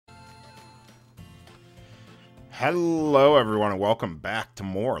Hello everyone and welcome back to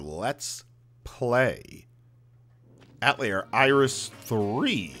more Let's Play Atelier Iris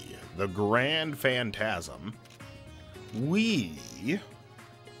 3, the Grand Phantasm. We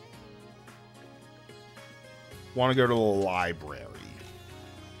want to go to the library.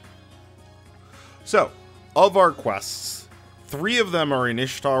 So, of our quests, 3 of them are in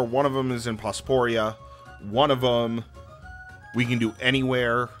Ishtar, 1 of them is in Posporia, 1 of them we can do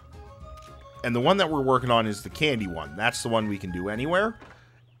anywhere. And the one that we're working on is the candy one. That's the one we can do anywhere.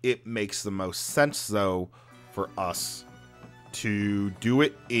 It makes the most sense, though, for us to do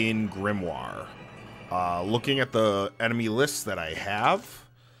it in Grimoire. Looking at the enemy lists that I have,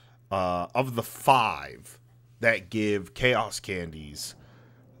 of the 5 that give chaos candies,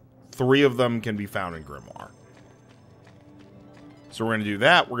 3 of them can be found in Grimoire. So we're going to do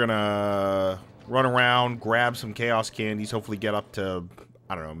that. We're going to run around, grab some chaos candies, hopefully get up to,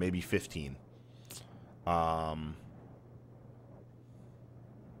 I don't know, maybe 15.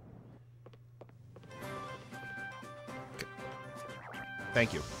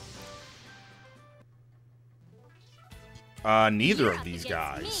 Thank you. Neither of these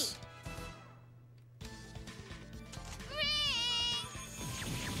guys.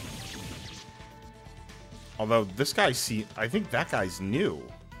 Although this guy, I think that guy's new.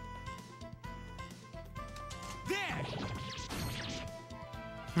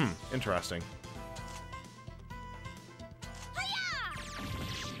 Interesting.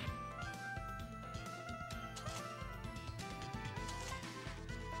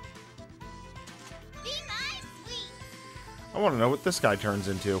 I want to know what this guy turns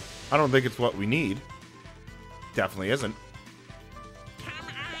into. I don't think it's what we need. Definitely isn't.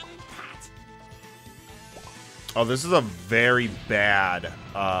 Oh, this is a very bad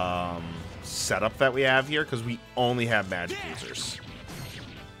setup that we have here because we only have magic users.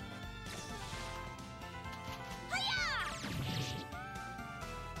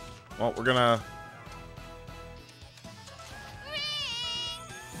 Well, we're gonna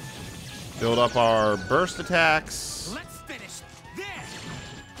build up our burst attacks.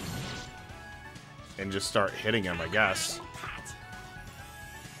 And just start hitting him, I guess.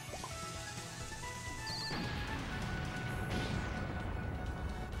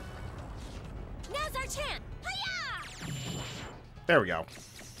 Now's our chance. There we go.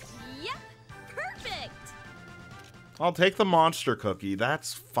 Yep, perfect. I'll take the monster cookie.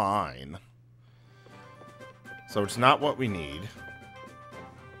 That's fine. So it's not what we need.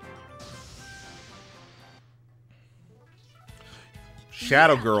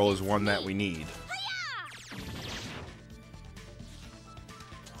 Shadow Girl is one that we need.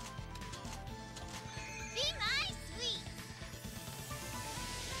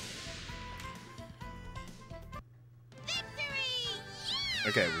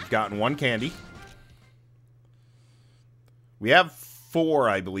 Okay, we've gotten 1 candy. We have 4,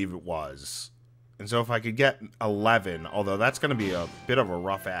 I believe it was. And so if I could get 11, although that's going to be a bit of a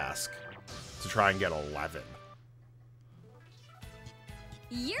rough ask to try and get 11.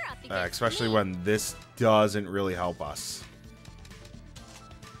 You're up against Especially me. when this doesn't really help us.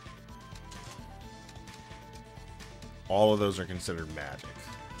 All of those are considered magic.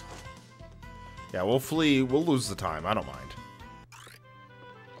 Yeah, we'll flee. We'll lose the time. I don't mind.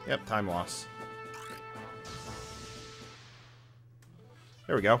 Yep, time loss.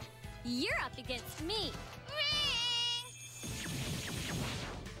 There we go. You're up against me.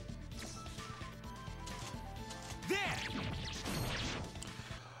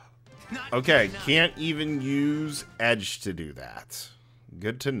 Okay, can't even use Edge to do that.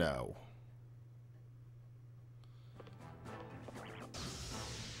 Good to know.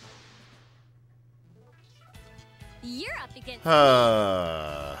 You're up against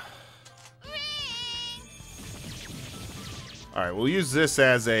Alright, we'll use this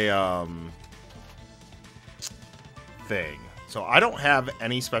as a thing. So I don't have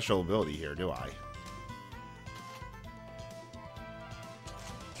any special ability here, do I?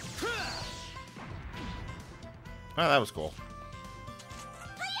 Oh, that was cool.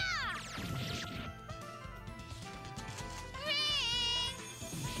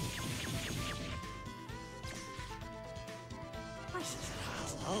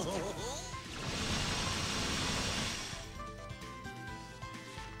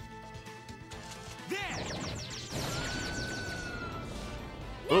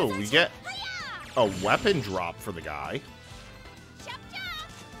 Oh, we get a weapon drop for the guy. Chop, chop.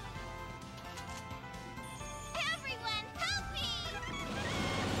 Everyone, help me.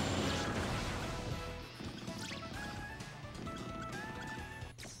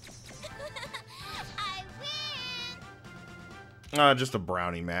 I win. Just a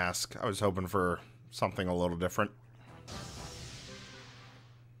brownie mask. I was hoping for something a little different.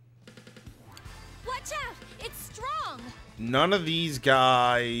 Watch out! It's strong! None of these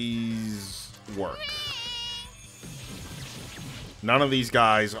guys work. None of these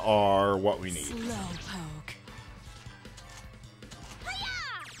guys are what we need. Slow poke.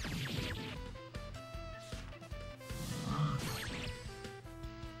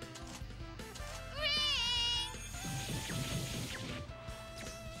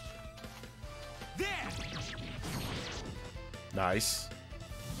 Nice.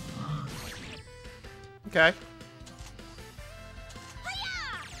 Okay.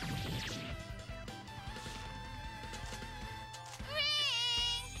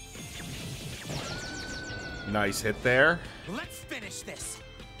 Nice hit there. Let's finish this.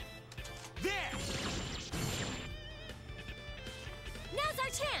 There. Now's our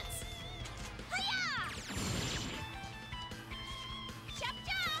chance! Hiya! Chop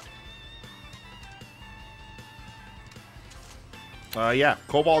chop! Yeah,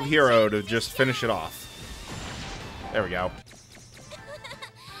 Cobalt Hero to just finish it off. There we go.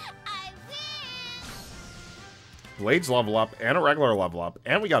 I win! Blades level up and a regular level up,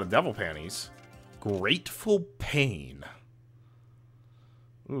 and we got a Devil Panties. Grateful Pain.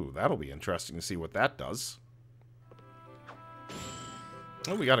 Ooh, that'll be interesting to see what that does.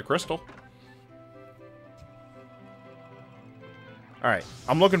 Oh, we got a crystal. Alright,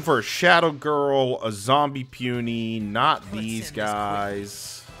 I'm looking for a Shadow Girl, a Zombie Puny, not these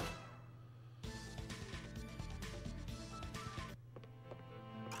guys.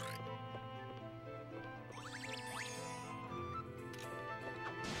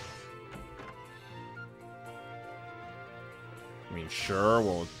 I mean, sure,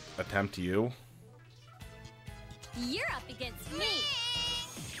 we'll attempt you. You're up against me!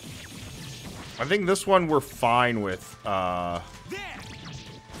 I think this one we're fine with.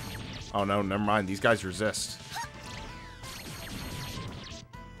 Oh no, never mind. These guys resist.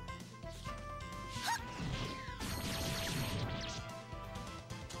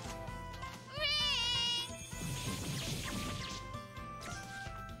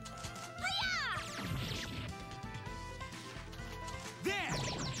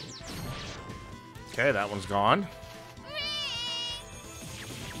 Okay, that one's gone.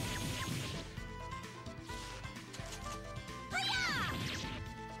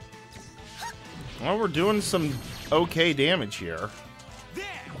 Well, we're doing some okay damage here.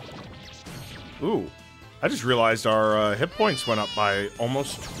 Ooh, I just realized our hit points went up by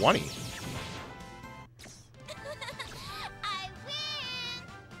almost 20. I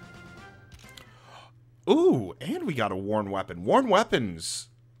win! Ooh, and we got a worn weapon. Worn weapons,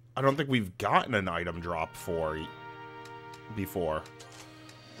 I don't think we've gotten an item drop for before.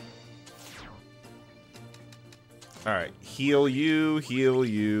 Alright, heal you, heal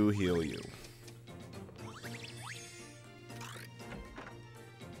you, heal you.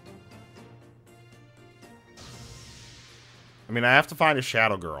 I mean, I have to find a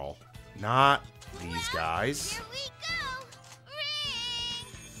Shadow Girl. Not these guys. Here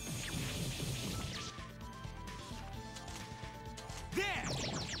we go!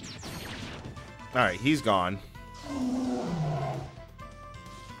 Alright, he's gone.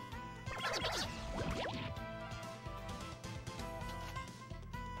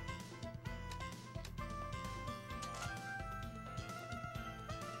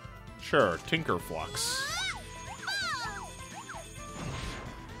 Sure, Tinker Flux.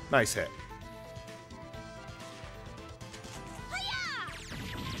 Nice hit.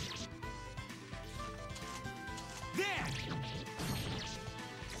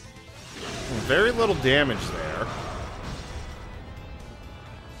 Very little damage there.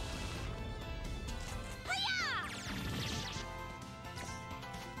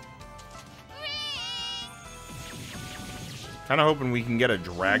 Kind of hoping we can get a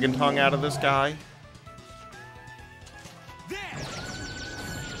Dragon Tongue out of this guy.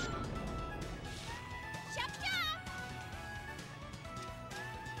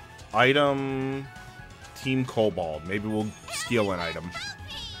 Item, Team Cobalt. Maybe we'll steal an item.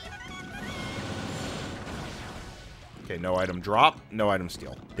 Okay, no item drop, no item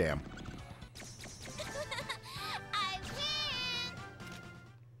steal. Damn. I win!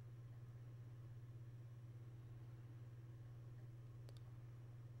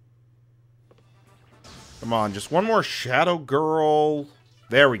 Come on, just one more Shadow Girl.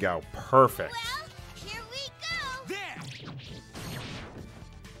 There we go. Perfect. Well, here we go!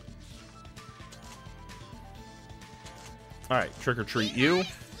 Alright, trick or treat you.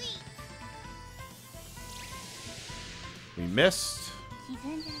 We missed. He's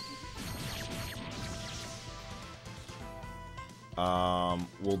in there.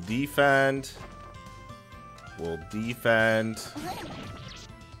 We'll defend. We'll defend.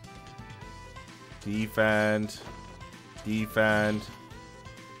 Defend. Defend.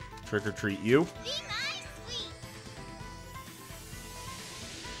 Trick or treat you. Be my sweet.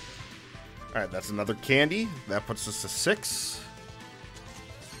 Alright, that's another candy. That puts us to 6.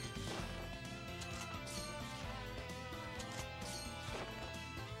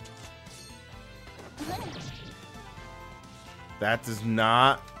 That does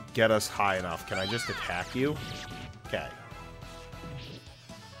not get us high enough. Can I just attack you? Okay.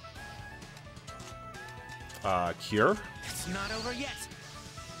 Cure? It's not over yet.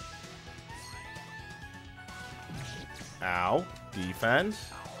 Ow. Defend.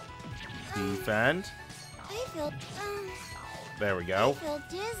 Defend. I feel, There we I go. feel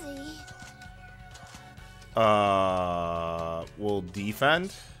dizzy. We'll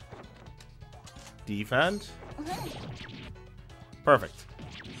defend. Defend. Perfect.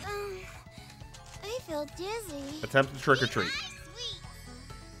 I feel dizzy. Attempt to trick or treat. Be my sweet.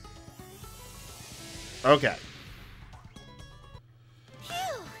 Okay. Phew.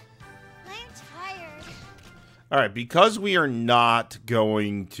 I'm tired. Alright, because we are not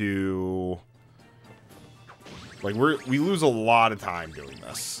going to... Like, we lose a lot of time doing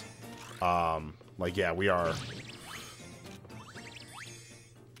this. Like, yeah, we are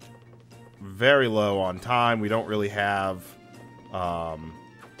very low on time. We don't really have...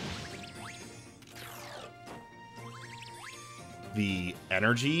 the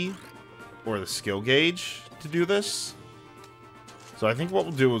energy or the skill gauge to do this. So I think what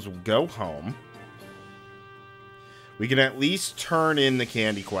we'll do is we'll go home. We can at least turn in the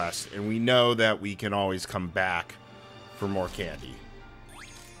candy quest, and we know that we can always come back for more candy.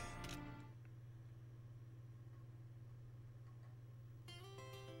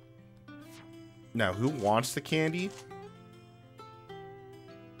 Now, who wants the candy?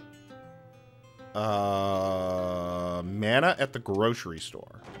 Mana at the grocery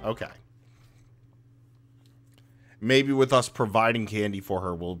store. Okay. Maybe with us providing candy for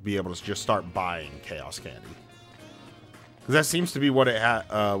her, we'll be able to just start buying Chaos Candy. Because that seems to be what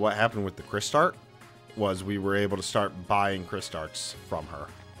what happened with the Crystart, was we were able to start buying Crystarts from her.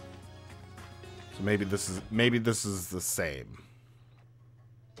 So maybe this is the same.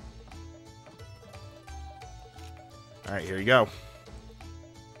 All right, here you go.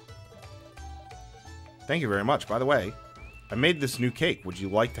 Thank you very much. By the way, I made this new cake. Would you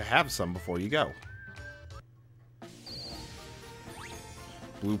like to have some before you go?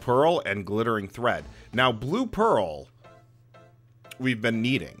 Blue Pearl and Glittering Thread. Now, Blue Pearl, we've been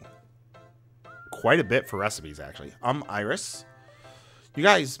needing quite a bit for recipes, actually. Iris. You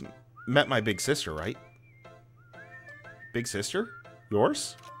guys met my big sister, right? Big sister?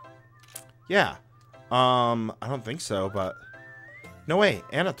 Yours? Yeah. I don't think so, but... No way,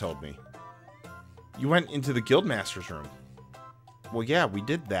 Anna told me. You went into the Guildmaster's room. Well, yeah, we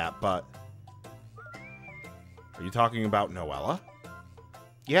did that, but... Are you talking about Noella?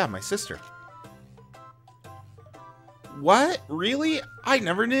 Yeah, my sister. What? Really? I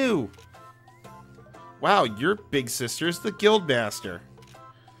never knew. Wow, your big sister's the Guildmaster.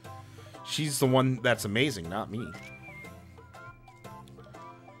 She's the one that's amazing, not me.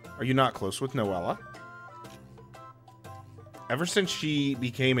 Are you not close with Noella? Ever since she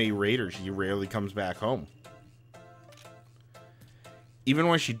became a raider, she rarely comes back home. Even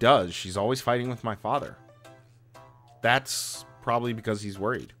when she does, she's always fighting with my father. That's probably because he's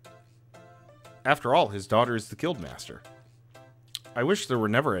worried. After all, his daughter is the Guildmaster. I wish there were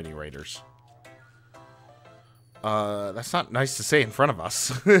never any raiders. That's not nice to say in front of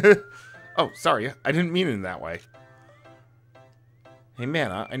us. Oh, sorry. I didn't mean it in that way. Hey,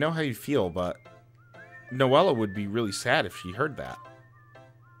 man, I know how you feel, but... Noella would be really sad if she heard that.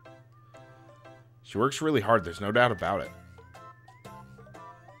 She works really hard, there's no doubt about it.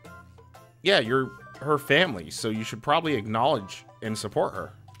 Yeah, you're her family, so you should probably acknowledge and support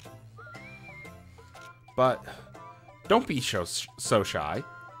her. But don't be so shy.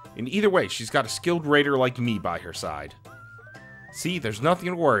 In either way, she's got a skilled raider like me by her side. See, there's nothing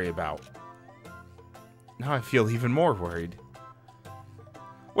to worry about. Now I feel even more worried.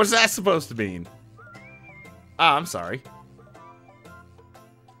 What is that supposed to mean? Ah, I'm sorry.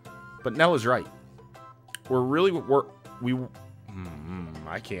 But Nella's right.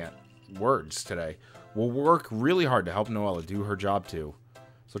 I can't. Words today. We'll work really hard to help Noella do her job too.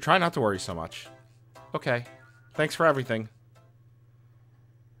 So try not to worry so much. Okay. Thanks for everything.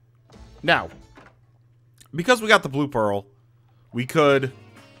 Now, because we got the Blue Pearl, we could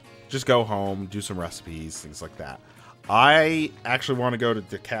just go home, do some recipes, things like that. I actually want to go to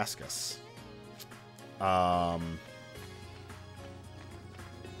Dacascus.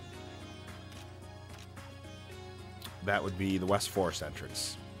 that would be the West Forest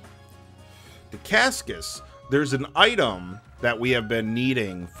entrance. The Cascus, there's an item that we have been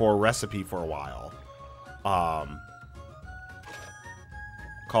needing for a recipe for a while.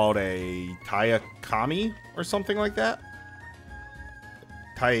 Called a Tayakami or something like that.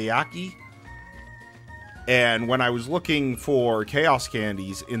 Taiyaki. And when I was looking for chaos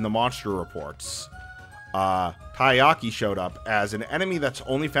candies in the monster reports, Taiyaki showed up as an enemy that's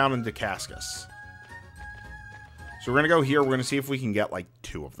only found in Damascus. So we're going to go here. We're going to see if we can get like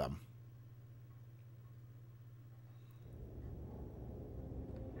 2 of them.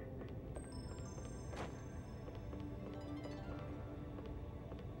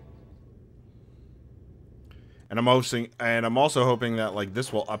 And I'm also hoping that like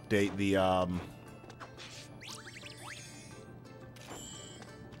this will update the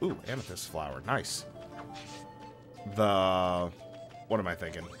ooh, amethyst flower. Nice. What am I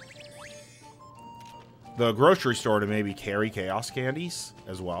thinking? The grocery store to maybe carry chaos candies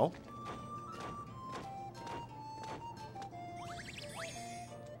as well.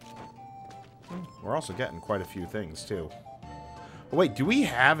 We're also getting quite a few things too. Oh, wait, do we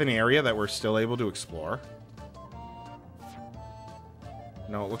have an area that we're still able to explore?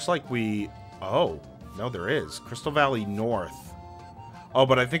 No, it looks like we... Oh, no, there is. Crystal Valley North. Oh,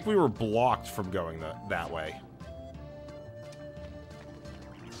 but I think we were blocked from going that way.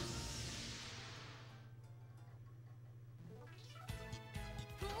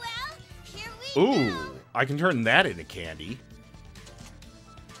 Well, here we Ooh, go. I can turn that into candy.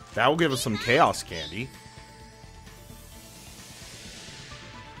 That will give us some chaos candy.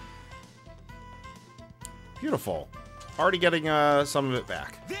 Beautiful. Already getting some of it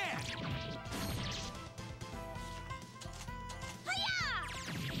back. There!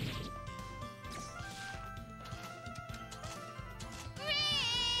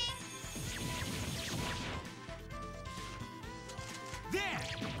 There!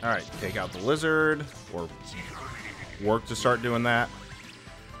 Alright, take out the lizard. Or work to start doing that.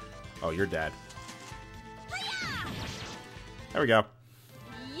 Oh, you're dead. There we go.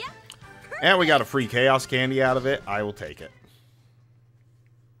 Yep. And we got a free chaos candy out of it. I will take it.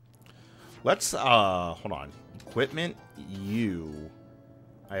 Let's, hold on. Equipment,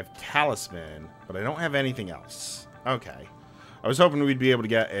 I have talisman, but I don't have anything else. Okay. I was hoping we'd be able to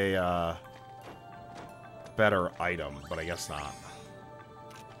get a, better item, but I guess not.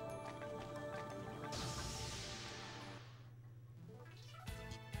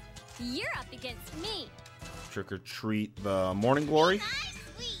 You're up against me. Trick or treat the morning glory. Nice,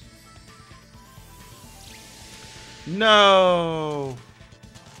 sweet. No!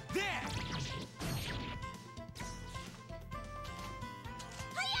 There!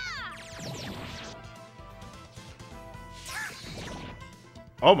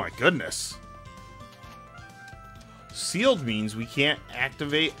 Oh my goodness. Sealed means we can't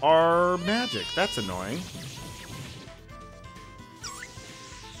activate our magic. That's annoying.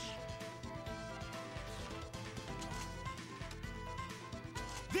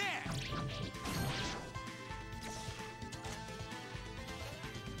 There!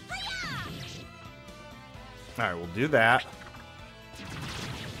 Alright, we'll do that.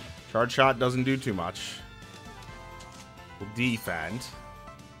 Charge shot doesn't do too much. We'll defend.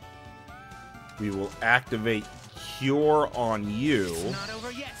 We will activate Cure on you. It's not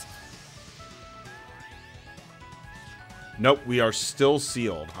over yet. Nope, we are still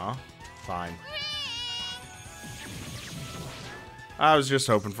sealed, huh? Fine. I was just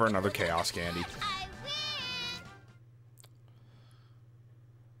hoping for another chaos candy. I win.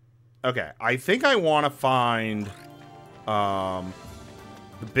 Okay, I think I want to find the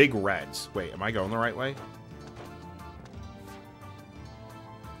big reds. Wait, am I going the right way?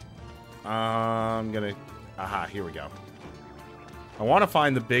 I'm gonna... Aha, here we go. I want to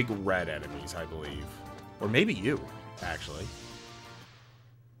find the big red enemies, I believe. Or maybe you, actually.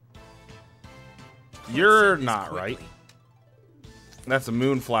 You're not right. That's a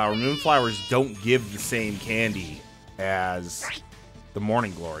moonflower. Moonflowers don't give the same candy as the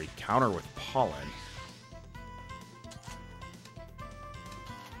morning glory. Counter with pollen.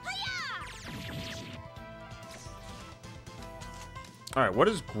 Alright, what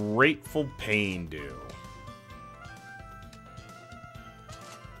does Grateful Pain do?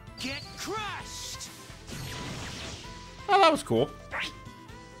 Get crushed! Oh, that was cool.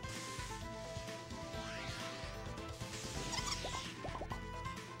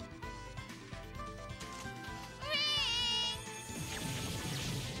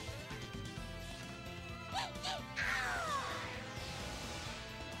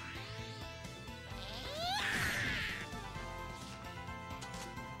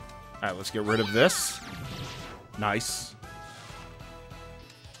 Alright, let's get rid of this. Nice.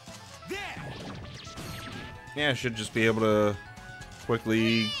 There. Yeah, should just be able to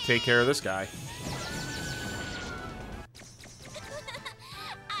quickly take care of this guy.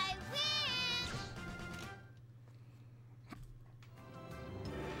 I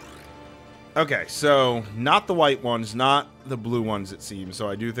win. Okay, so not the white ones, not the blue ones, it seems. So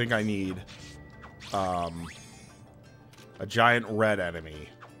I do think I need a giant red enemy.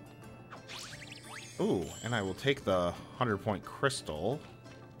 Ooh, and I will take the 100-point crystal.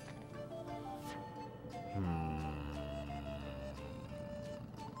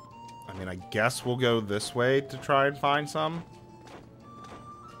 I mean, I guess we'll go this way to try and find some.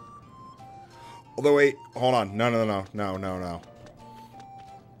 Although, wait, hold on. No.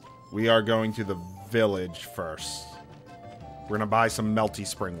 We are going to the village first. We're going to buy some melty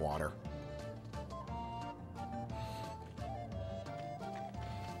spring water.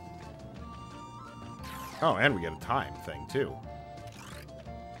 Oh, and we get a time thing, too.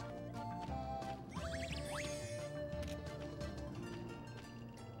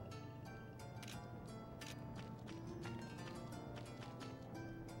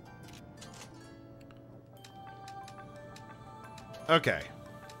 Okay.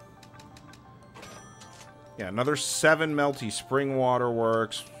 Yeah, another 7 melty spring water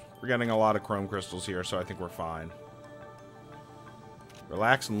works. We're getting a lot of chrome crystals here, so I think we're fine.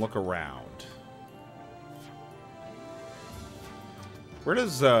 Relax and look around. Where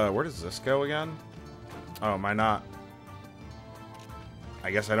does this go again? Oh, am I not? I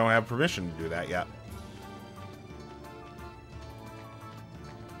guess I don't have permission to do that yet.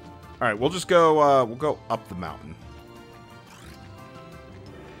 All right, we'll just go. We'll go up the mountain.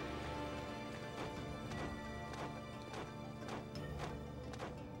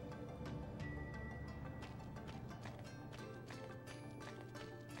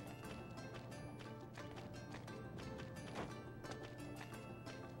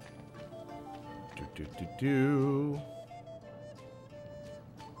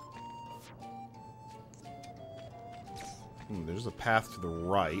 There's a path to the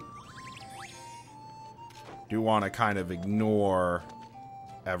right. Do want to kind of ignore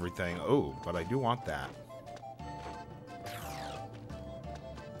everything. Oh, but I do want that.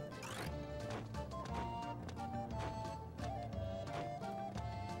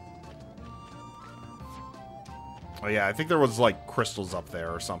 Oh yeah, I think there was like crystals up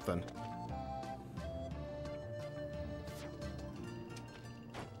there or something.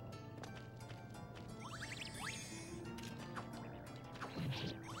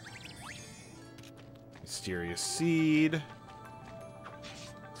 Mysterious seed.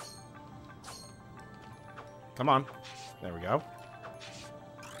 Come on. There we go.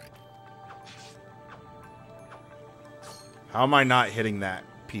 How am I not hitting that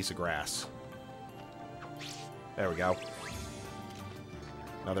piece of grass? There we go.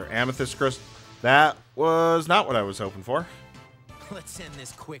 Another amethyst crystal. That was not what I was hoping for. Let's end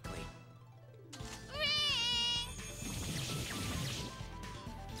this quickly.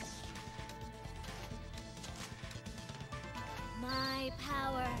 My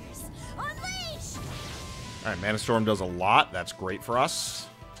powers unleash. All right, Mana Storm does a lot. That's great for us.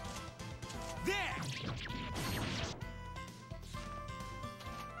 There.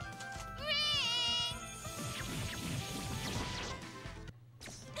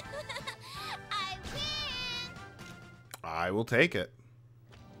 I win. I will take it.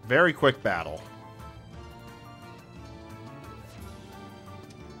 Very quick battle.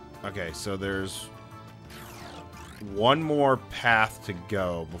 Okay, so there's one more path to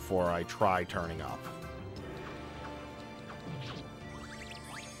go before I try turning up.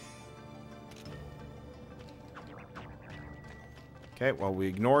 Okay, well, we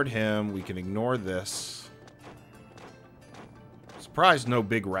ignored him. We can ignore this. Surprised no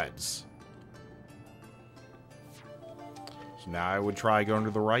big reds. So now I would try going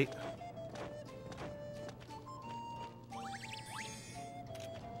to the right.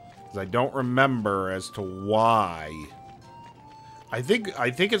 Because I don't remember as to why. I think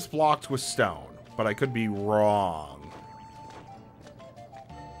it's blocked with stone, but I could be wrong.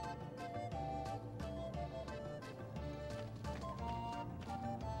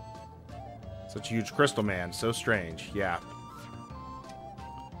 Such a huge crystal man, so strange. Yeah.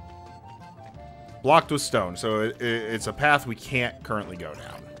 Blocked with stone, so it's a path we can't currently go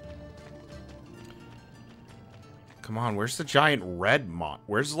down. Come on, where's the giant red mon?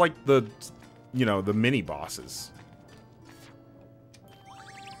 Where's, like, the, you know, the mini bosses?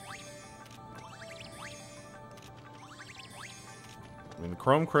 I mean, the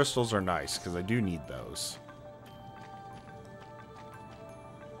chrome crystals are nice, because I do need those.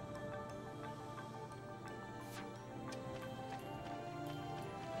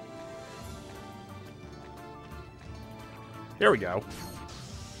 There we go.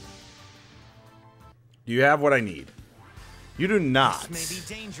 Do you have what I need? You do not. This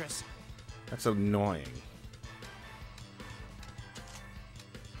may be dangerous. That's annoying.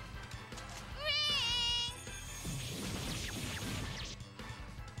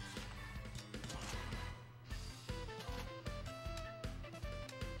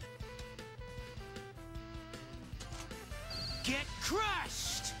 Get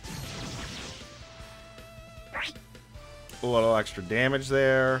crushed. A little extra damage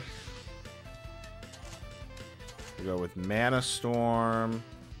there. We'll go with Mana Storm,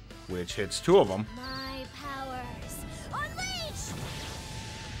 which hits 2 of them. My powers unleashed.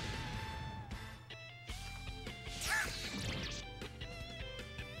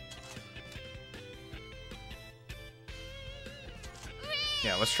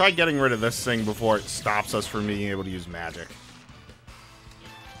 Yeah, let's try getting rid of this thing before it stops us from being able to use magic.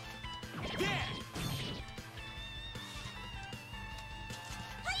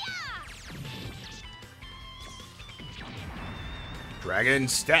 Dragon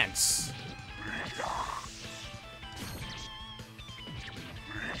Stance.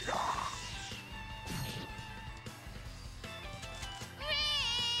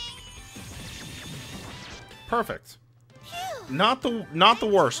 Perfect. Not the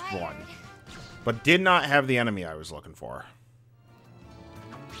worst one, but did not have the enemy I was looking for.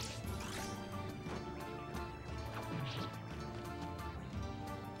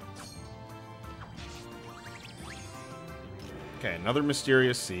 Okay, another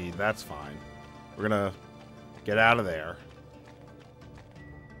mysterious seed. That's fine. We're gonna get out of there.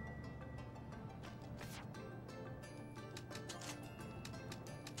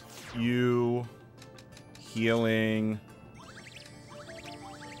 You healing.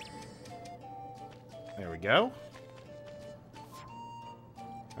 There we go.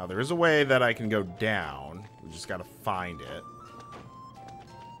 Now there is a way that I can go down. We just gotta find it.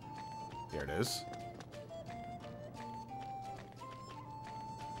 There it is.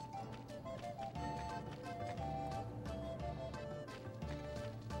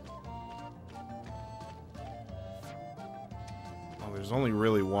 There's only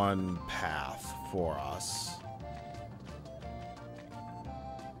really one path for us.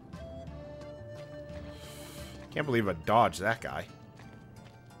 Can't believe I dodged that guy.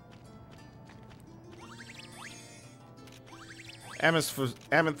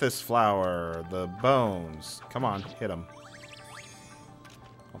 Amethyst flower, the bones. Come on, hit him.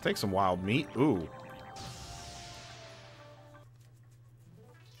 I'll take some wild meat. Ooh.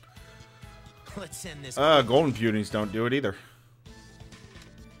 Let's end this. Golden puddings don't do it either.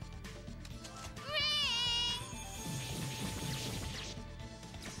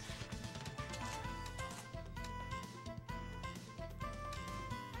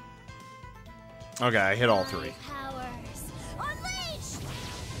 Okay, I hit all 3. Powers unleashed.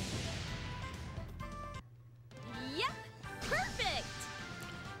 Yep, perfect.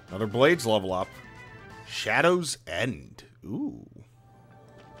 Another Blades level up. Shadow's End. Ooh.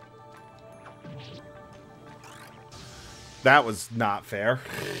 That was not fair.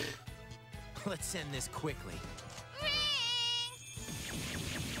 Let's end this quickly.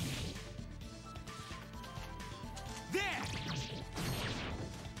 There.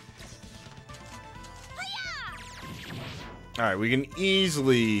 Alright, we can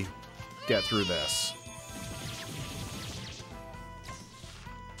easily get through this.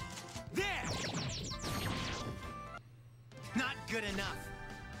 There. Not good enough.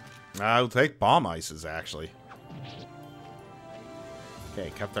 I'll take bomb ices, actually. Okay,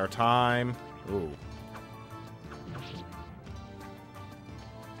 kept our time. Ooh.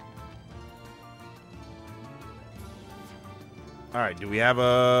 Alright, do we have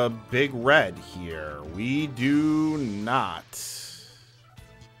a big red here? We do not.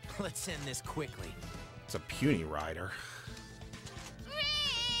 Let's end this quickly. It's a puny rider.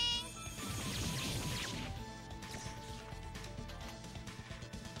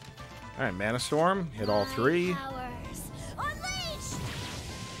 Alright, Mana Storm. Hit all 3. Powers unleashed.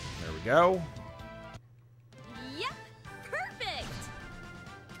 There we go. Yep, perfect.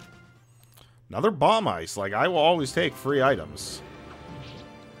 Another bomb ice. Like, I will always take free items.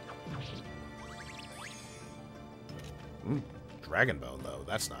 Dragon Bone, though.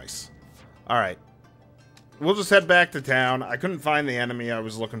 That's nice. Alright. We'll just head back to town. I couldn't find the enemy I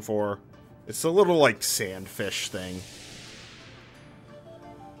was looking for. It's a little, like, sandfish thing.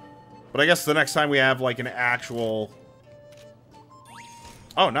 But I guess the next time we have, like, an actual...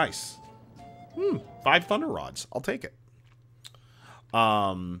 Oh, nice. 5 Thunder Rods. I'll take it.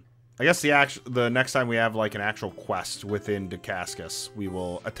 I guess the next time we have, like, an actual quest within Dacascus, we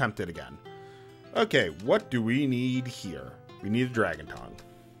will attempt it again. Okay, what do we need here? We need a dragon tongue.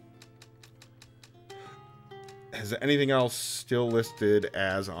 Is anything else still listed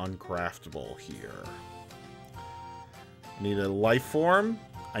as uncraftable here? I need a life form.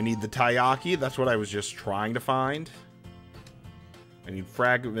 I need the Taiyaki. That's what I was just trying to find. I need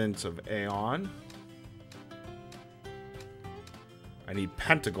fragments of Aeon. I need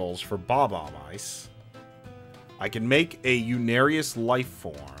pentacles for Bob-omb Ice. I can make a Unarius life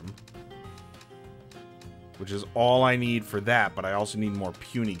form, which is all I need for that, but I also need more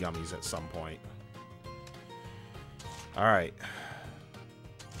puny gummies at some point. Alright.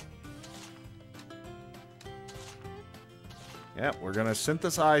 Yep, we're going to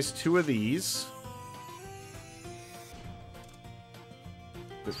synthesize 2 of these.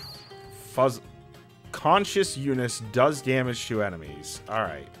 The Conscious Eunice does damage to enemies.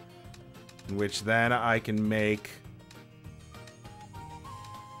 Alright. In which then I can make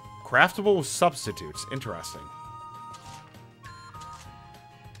craftable substitutes. Interesting.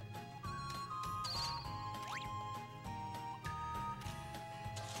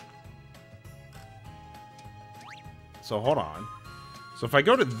 So hold on. So if I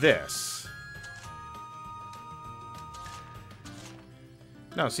go to this...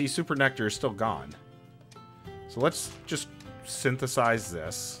 No, see, Super Nectar is still gone. So let's just synthesize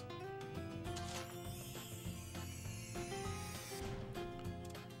this.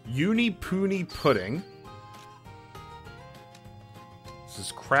 Uni-Puni Pudding. This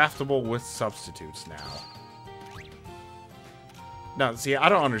is craftable with substitutes now. No, see, I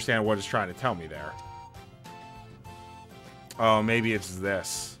don't understand what it's trying to tell me there. Oh, maybe it's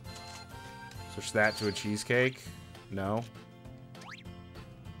this. Switch that to a cheesecake? No.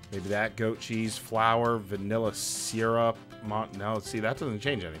 Maybe that goat cheese, flour, vanilla syrup. No, see, that doesn't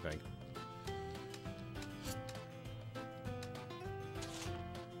change anything.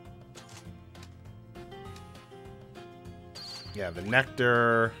 Yeah, the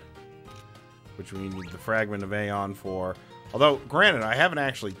nectar, which we need the fragment of Aeon for. Although, granted, I haven't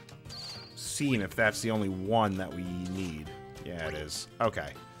actually seen if that's the only one that we need. Yeah, it is.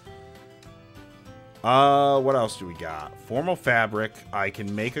 Okay. What else do we got? Formal fabric. I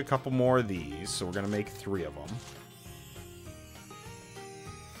can make a couple more of these, so we're going to make 3 of them.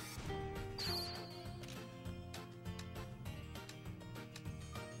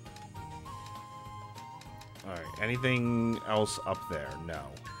 Alright, anything else up there? No.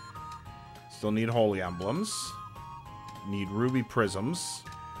 Still need holy emblems. Need ruby prisms.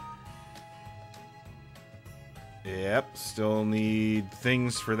 Yep, still need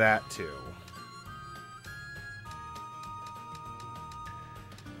things for that too.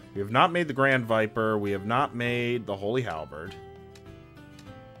 We have not made the Grand Viper. We have not made the Holy Halberd.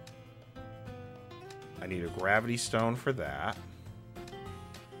 I need a Gravity Stone for that.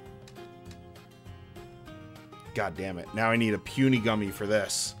 God damn it. Now I need a Puny Gummy for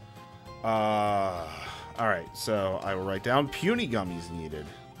this. Alright, so I will write down Puny Gummies needed.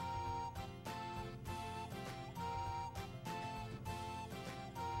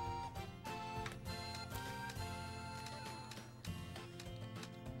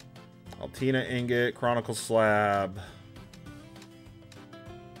 Altina Ingot, Chronicle Slab.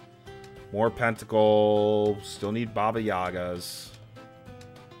 More Pentacle. Still need Baba Yagas.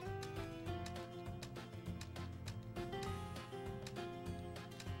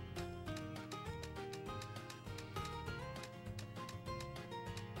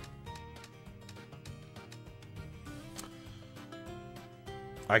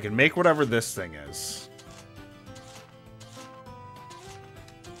 I can make whatever this thing is.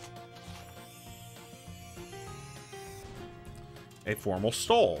 A formal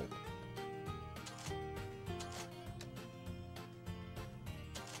stole.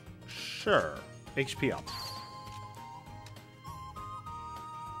 Sure. HP up.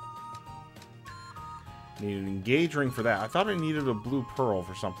 Need an engage ring for that. I thought I needed a blue pearl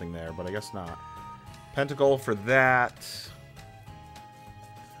for something there, but I guess not. Pentacle for that.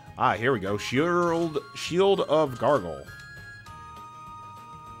 Ah, here we go. Shield of Gargle.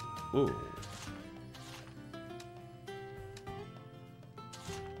 Ooh.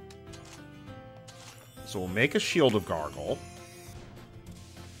 So we'll make a Shield of Gargle.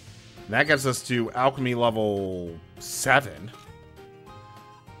 And that gets us to Alchemy level 7.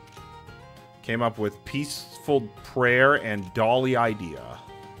 Came up with Peaceful Prayer and Dolly Idea.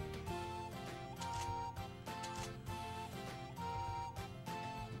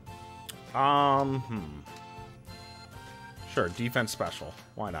 Sure, defense special.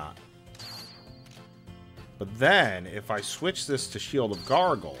 Why not? But then, if I switch this to Shield of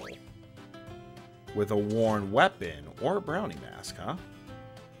Gargle with a worn weapon or a brownie mask, huh?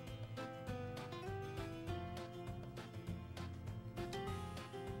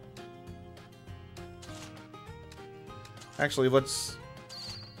 Actually, let's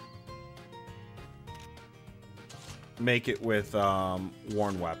make it with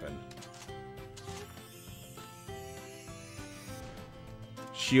worn weapon.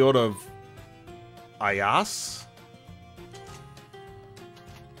 Shield of Ayas.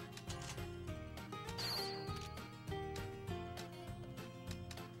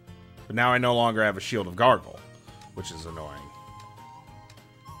 But now I no longer have a Shield of Gargle, which is annoying.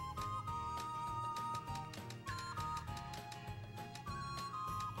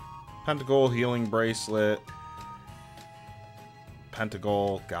 Pentacle, healing bracelet.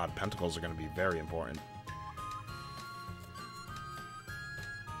 Pentacle. God, pentacles are going to be very important.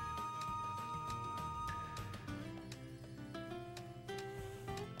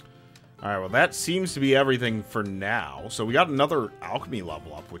 Alright, well that seems to be everything for now. So we got another alchemy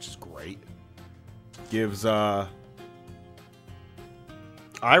level up, which is great. Gives Iris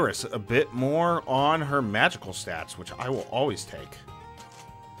a bit more on her magical stats, which I will always take.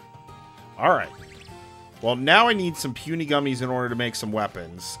 Alright. Well, now I need some puny gummies in order to make some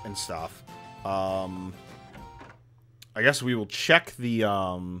weapons and stuff. I guess we will check the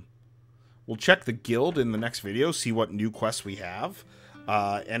guild in the next video, see what new quests we have.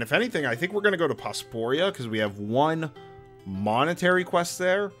 And if anything, I think we're going to go to Pasporia because we have one monetary quest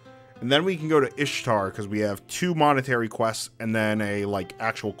there. And then we can go to Ishtar because we have 2 monetary quests and then a, like,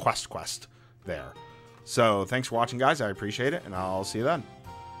 actual quest there. So, thanks for watching, guys. I appreciate it, and I'll see you then.